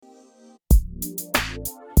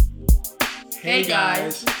Hey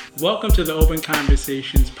guys, welcome to the Open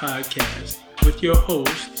Conversations podcast with your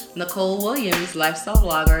host, Nicole Williams, lifestyle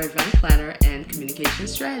blogger, event planner, and communication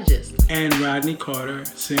strategist. and Rodney Carter,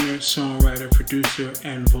 singer, songwriter, producer,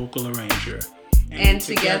 and vocal arranger. And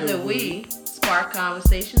together we spark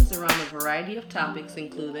conversations around a variety of topics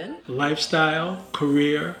including lifestyle,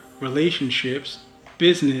 career, relationships,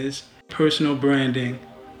 business, personal branding,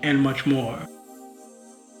 and much more.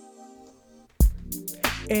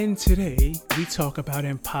 And today we talk about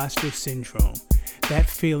imposter syndrome, that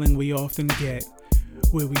feeling we often get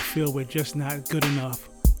where we feel we're just not good enough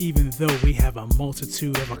even though we have a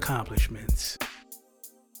multitude of accomplishments.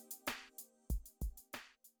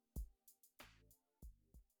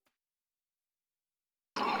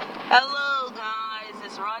 Hello guys,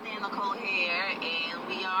 it's Rodney and Nicole here, and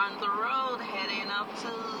we are on the road heading up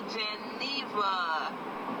to Geneva.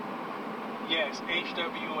 Yes,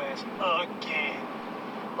 HWS again.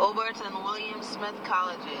 Overton William Smith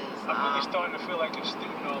Colleges. I'm really starting to feel like a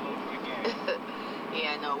student all over again.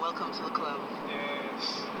 Yeah, no, welcome to the club.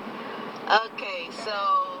 Yes. Okay,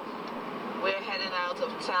 so we're heading out of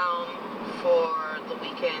town for the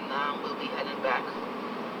weekend. We'll be heading back.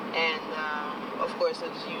 And, of course,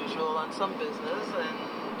 as usual, on some business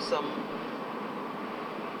and some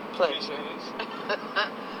pleasures.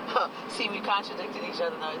 See, we contradicted each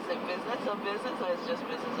other now. Is it business or it's just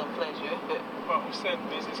business or pleasure? Well, who said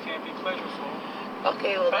business can't be pleasureful?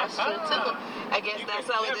 Okay, well, that's true, too. I guess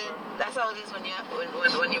that's how it is. That's how it is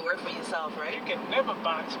when you work for yourself, right? You can never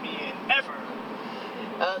box me in, ever.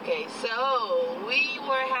 Okay, so we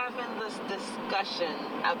were having this discussion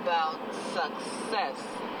about success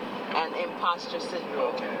and imposter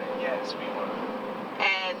syndrome. Okay, yes, we were.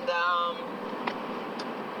 And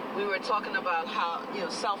we were talking about how,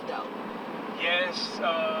 self-doubt. Yes,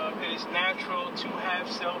 it is natural to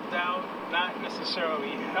have self-doubt, not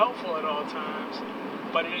necessarily helpful at all times,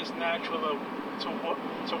 but it is natural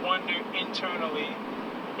to wonder internally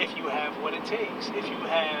if you have what it takes, if you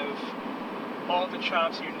have all the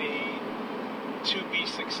chops you need to be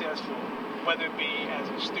successful, whether it be as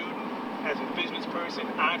a student, as a business person,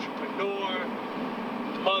 entrepreneur,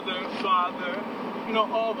 mother, father,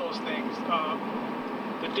 all those things,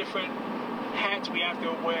 the different hats we have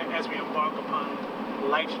to wear as we embark upon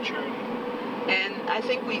life's journey. And I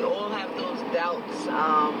think we all have those doubts,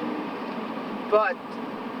 but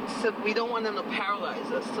so we don't want them to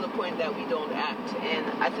paralyze us to the point that we don't act. And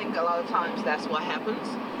I think a lot of times that's what happens.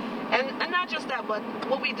 And not just that, but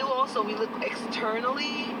what we do also, we look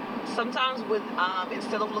externally sometimes with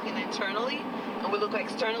instead of looking internally, and we look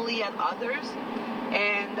externally at others,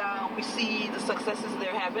 and we see the successes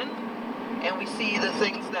they're having, and we see the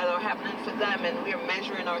things that are happening for them, and we're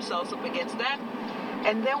measuring ourselves up against that.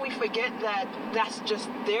 And then we forget that that's just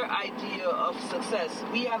their idea of success.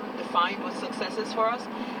 We haven't defined what success is for us.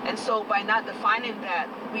 And so by not defining that,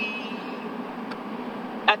 we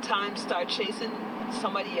at times start chasing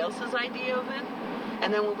somebody else's idea of it.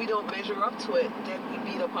 And then when we don't measure up to it, then we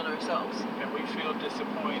beat up on ourselves. And we feel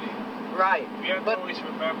disappointed. Right. We have to always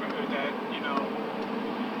remember that,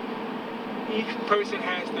 each person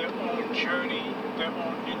has their own journey, their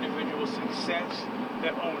own individual success,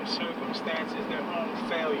 their own circumstances, their own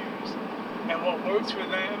failures. And what works for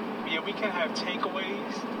them, we can have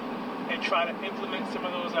takeaways and try to implement some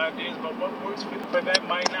of those ideas, but what works for them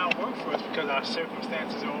might not work for us because our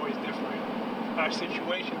circumstances are always different. Our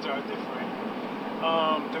situations are different.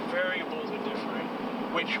 The variables are different,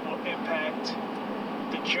 which will impact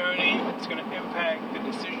the journey. It's going to impact the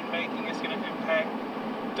decision making. It's going to impact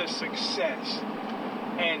the success.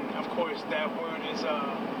 And of course, that word is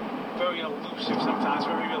very elusive sometimes,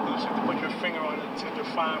 very elusive to put your finger on it to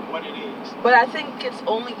define what it is. But I think it's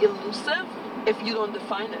only elusive if you don't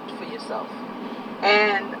define it for yourself.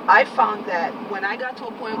 And I found that when I got to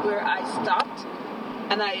a point where I stopped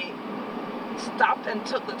and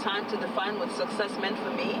took the time to define what success meant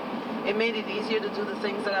for me, it made it easier to do the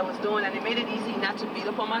things that I was doing, and it made it easy not to beat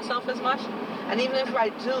up on myself as much. And even if I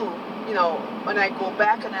do, when I go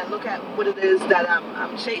back and I look at what it is that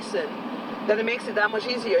I'm chasing, then it makes it that much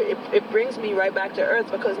easier. It brings me right back to earth,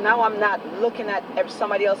 because now I'm not looking at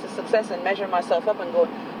somebody else's success and measuring myself up and going,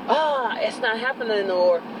 it's not happening,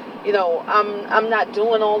 or, I'm not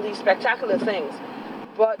doing all these spectacular things.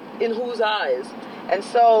 But in whose eyes? And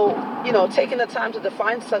so, taking the time to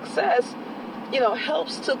define success,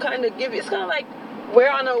 helps to kind of give you, it's kind of like we're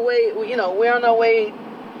on our way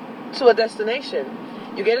to a destination.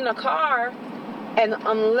 You get in a car, and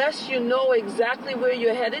unless you know exactly where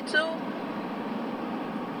you're headed to,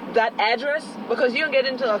 that address, because you can get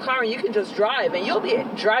into a car and you can just drive, and you'll be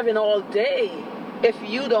driving all day if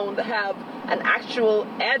you don't have an actual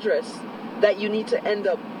address that you need to end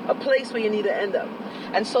up, a place where you need to end up.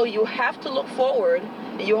 And so you have to look forward.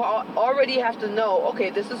 You already have to know, okay,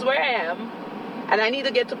 this is where I am, and I need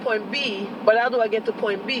to get to point B, but how do I get to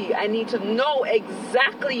point B? I need to know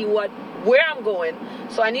exactly where I'm going.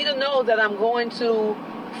 So I need to know that I'm going to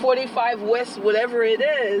 45 West, whatever it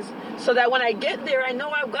is, so that when I get there, I know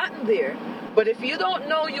I've gotten there. But if you don't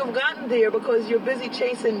know you've gotten there because you're busy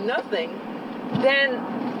chasing nothing, then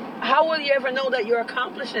how will you ever know that you're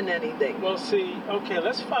accomplishing anything? Well, see, okay,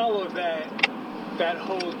 let's follow that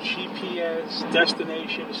whole GPS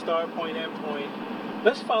destination, start point, end point.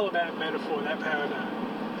 Let's follow that metaphor, that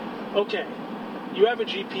paradigm. Okay, you have a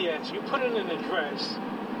GPS, you put in an address,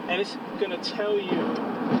 and it's going to tell you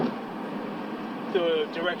the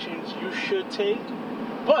directions you should take,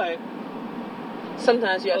 but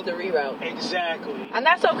sometimes you have to reroute. Exactly. And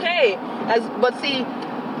that's okay. But see,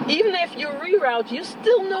 even if you reroute, you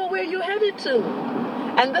still know where you're headed to.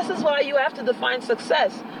 And this is why you have to define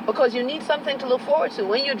success, because you need something to look forward to.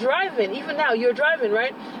 When you're driving, even now you're driving,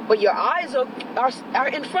 right? But your eyes are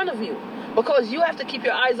in front of you, because you have to keep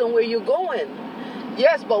your eyes on where you're going.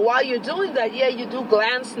 Yes, but while you're doing that, yeah, you do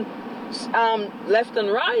glance left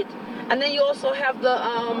and right, and then you also have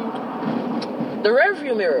the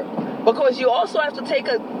rearview mirror, because you also have to take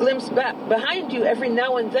a glimpse back behind you every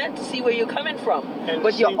now and then to see where you're coming from.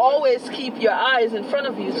 But you always keep your eyes in front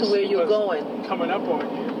of you to where you're going. Coming up on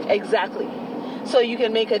you. Exactly. So you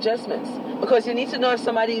can make adjustments, because you need to know if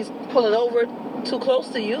somebody's pulling over too close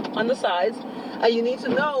to you on the sides, and you need to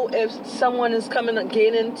know if someone is coming and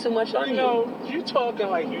gaining too much on you. You know, you're talking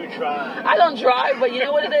like you drive. I don't drive, but you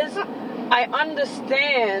know what it is? I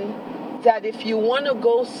understand that if you want to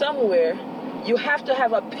go somewhere, you have to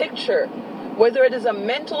have a picture, whether it is a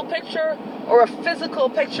mental picture or a physical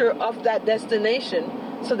picture of that destination,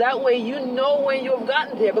 so that way you know when you've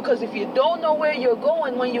gotten there. Because if you don't know where you're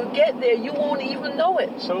going, when you get there, you won't even know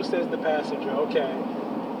it. So says the passenger, okay.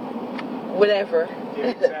 Whatever. Yeah,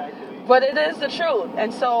 exactly. But it is the truth.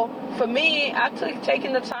 And so for me, I took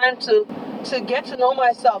taking the time to get to know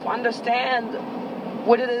myself, understand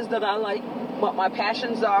what it is that I like, what my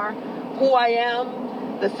passions are, who I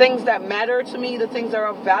am, the things that matter to me, the things that are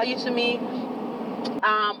of value to me,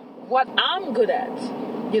 what I'm good at,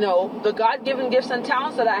 the God-given gifts and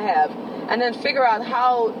talents that I have, and then figure out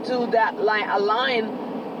how to that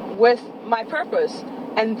align with my purpose.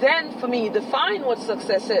 And then for me, define what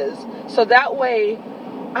success is, so that way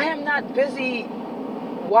I am not busy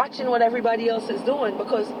watching what everybody else is doing,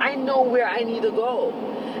 because I know where I need to go.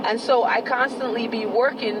 And so I constantly be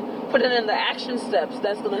working, putting in the action steps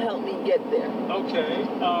that's going to help me get there. Okay.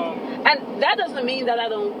 And that doesn't mean that I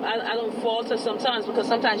don't falter sometimes, because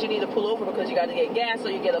sometimes you need to pull over because you got to get gas, or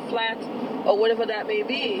you get a flat, or whatever that may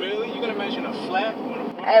be. Really? You're going to mention a flat?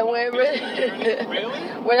 And Really?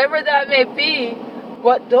 Whatever that may be.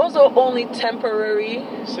 But those are only temporary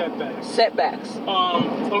setbacks.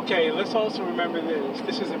 Okay, let's also remember this.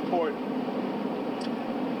 This is important.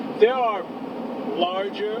 There are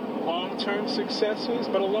larger, long-term successes,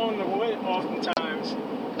 but along the way, oftentimes,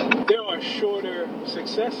 there are shorter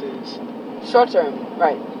successes. Short-term,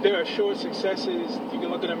 right. There are short successes. You can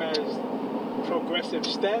look at them as progressive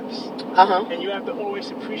steps. And you have to always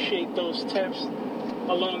appreciate those steps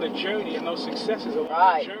along the journey and those successes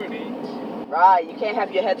along the journey. Right, you can't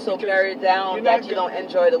have your head so buried down that you don't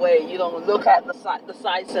enjoy the way. You don't look at the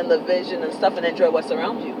sights and the vision and stuff and enjoy what's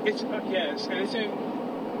around you. It's yes,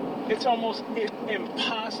 and it's almost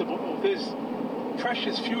impossible. There's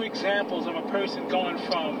precious few examples of a person going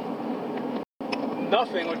from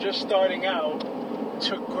nothing or just starting out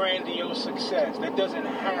to grandiose success. That doesn't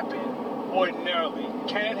happen ordinarily.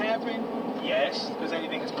 Can it happen? Yes, because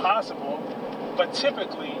anything is possible. But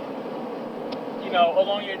typically,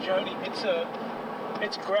 along your journey,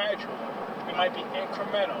 it's gradual. It might be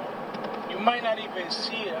incremental. You might not even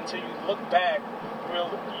see it until you look back,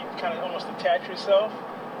 you kind of almost detach yourself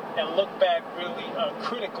and look back really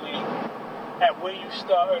critically at where you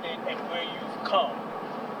started and where you've come.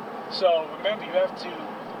 So remember, you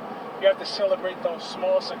have to celebrate those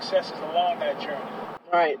small successes along that journey.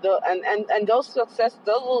 Right. And those successes,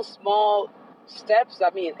 those little small steps, I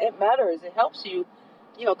mean, it matters. It helps you,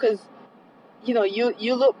 because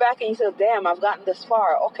you look back and you say, damn, I've gotten this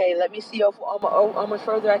far. Okay, let me see how much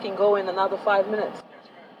further I can go in another 5 minutes.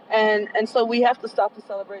 And so we have to stop to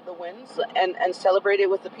celebrate the wins and celebrate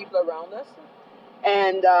it with the people around us.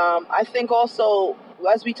 And I think also,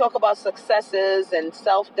 as we talk about successes and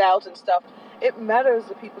self-doubt and stuff, it matters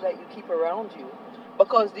the people that you keep around you.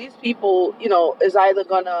 Because these people, is either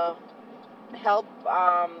going to help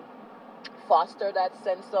foster that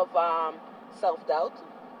sense of self-doubt,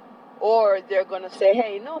 or they're going to say,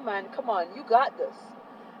 hey, no, man, come on, you got this.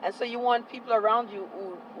 And so you want people around you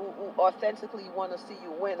who authentically want to see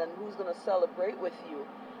you win and who's going to celebrate with you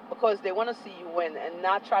because they want to see you win and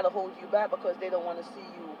not try to hold you back because they don't want to see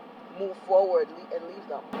you move forward and leave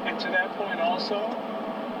them. And to that point also,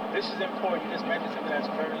 this is important. You just mentioned something that's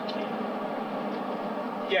very key.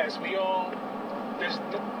 Yes, there's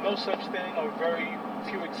no such thing or very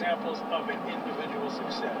few examples of an individual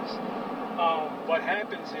success. What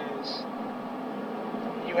happens is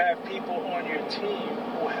you have people on your team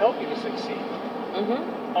who help you to succeed.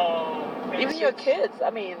 Mm-hmm. Even your kids. I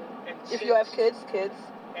mean, if you have kids.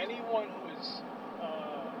 Anyone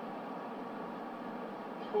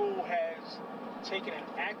who has taken an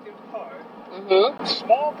active part,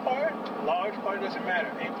 small part, large part, doesn't matter,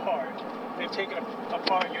 a part. They've taken a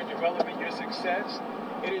part in your development, your success.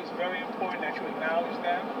 It is very important that you acknowledge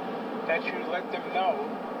them, that you let them know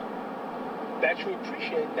that you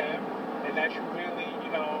appreciate them, and that you really,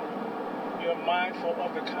 you're mindful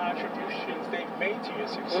of the contributions they've made to your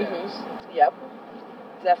success. Mm-hmm. Yep,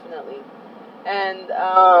 definitely. And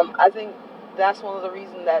I think that's one of the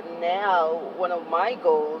reasons that now one of my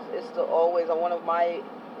goals is to always, or one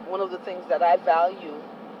of the things that I value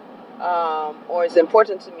or is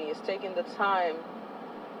important to me is taking the time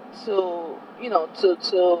to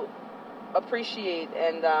appreciate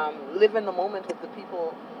and live in the moment with the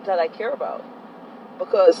people that I care about.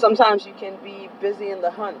 Because sometimes you can be busy in the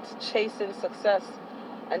hunt, chasing success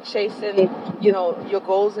and chasing, your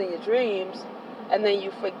goals and your dreams, and then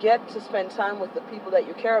you forget to spend time with the people that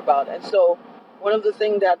you care about. And so one of the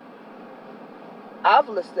things that I've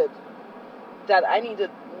listed that I need to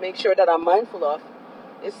make sure that I'm mindful of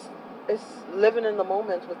is living in the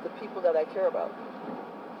moment with the people that I care about.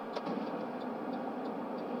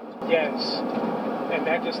 Yes, and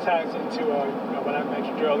that just ties into what I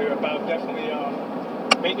mentioned earlier about definitely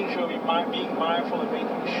making sure being mindful and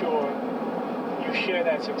making sure you share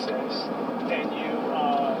that success and you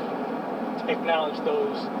acknowledge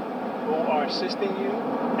those who are assisting you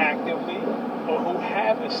actively or who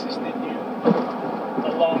have assisted you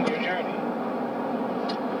along your journey.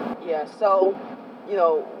 Yeah, so,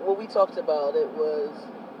 what we talked about, it was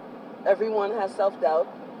everyone has self-doubt.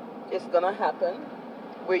 It's going to happen.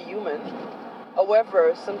 We're human.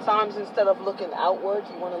 However, sometimes instead of looking outward,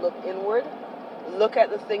 you want to look inward. Look at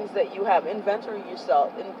the things that you have. Inventory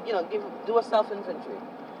yourself. And, do a self-inventory.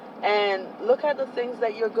 And look at the things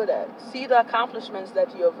that you're good at. See the accomplishments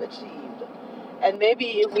that you have achieved. And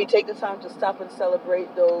maybe if we take the time to stop and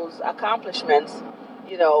celebrate those accomplishments,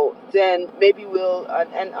 then maybe we'll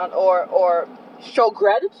or show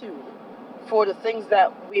gratitude for the things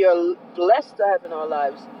that we are blessed to have in our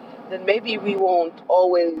lives. Then maybe we won't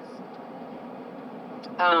always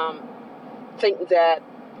think that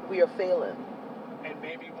we are failing. And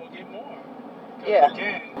maybe we'll get more. Yeah.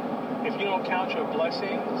 Again, if you don't count your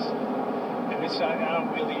blessings, and this I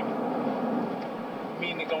don't really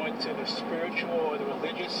mean to go into the spiritual or the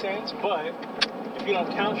religious sense, but if you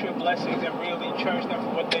don't count your blessings and really cherish them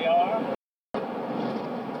for what they are,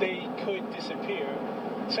 they could disappear.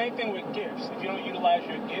 Same thing with gifts. If you don't utilize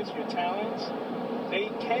your gifts, your talents, they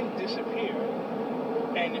can disappear.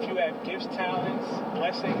 And if you have gifts, talents,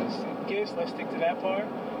 blessings, and gifts, let's stick to that part.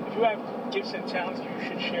 If you have gifts and talents, you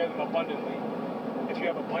should share them abundantly. If you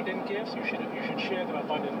have abundant gifts, you should share them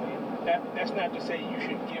abundantly. That's not to say you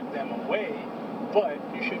should give them away, but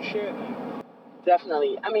you should share them.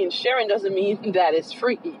 Definitely. I mean, sharing doesn't mean that it's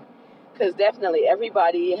free, because definitely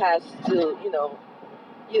everybody has to,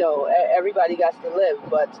 everybody got to live.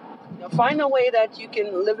 But find a way that you can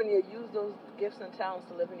use those gifts and talents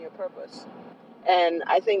to live in your purpose. And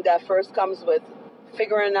I think that first comes with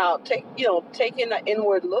figuring out, taking an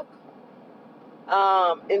inward look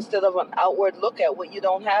instead of an outward look at what you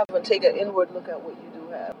don't have, and take an inward look at what you do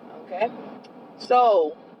have. Okay?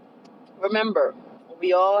 So remember,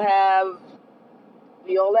 we all have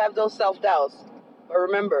those self-doubts, but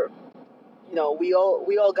remember, we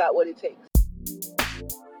all got what it takes.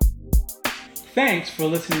 Thanks for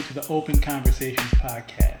listening to the Open Conversations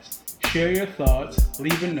podcast. Share your thoughts,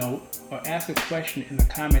 leave a note, or ask a question in the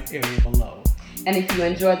comment area below. And if you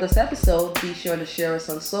enjoyed this episode, be sure to share us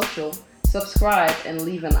on social, subscribe, and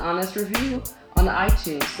leave an honest review on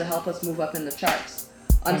iTunes to help us move up in the charts.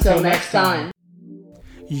 Until next time.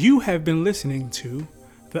 You have been listening to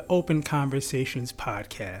the Open Conversations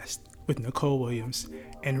podcast with Nicole Williams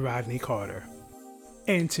and Rodney Carter.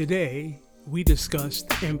 And today, we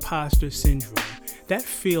discussed imposter syndrome, that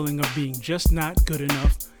feeling of being just not good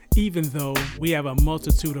enough, even though we have a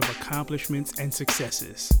multitude of accomplishments and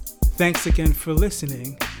successes. Thanks again for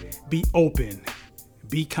listening. Be open,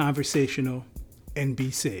 be conversational, and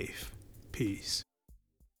be safe. Peace.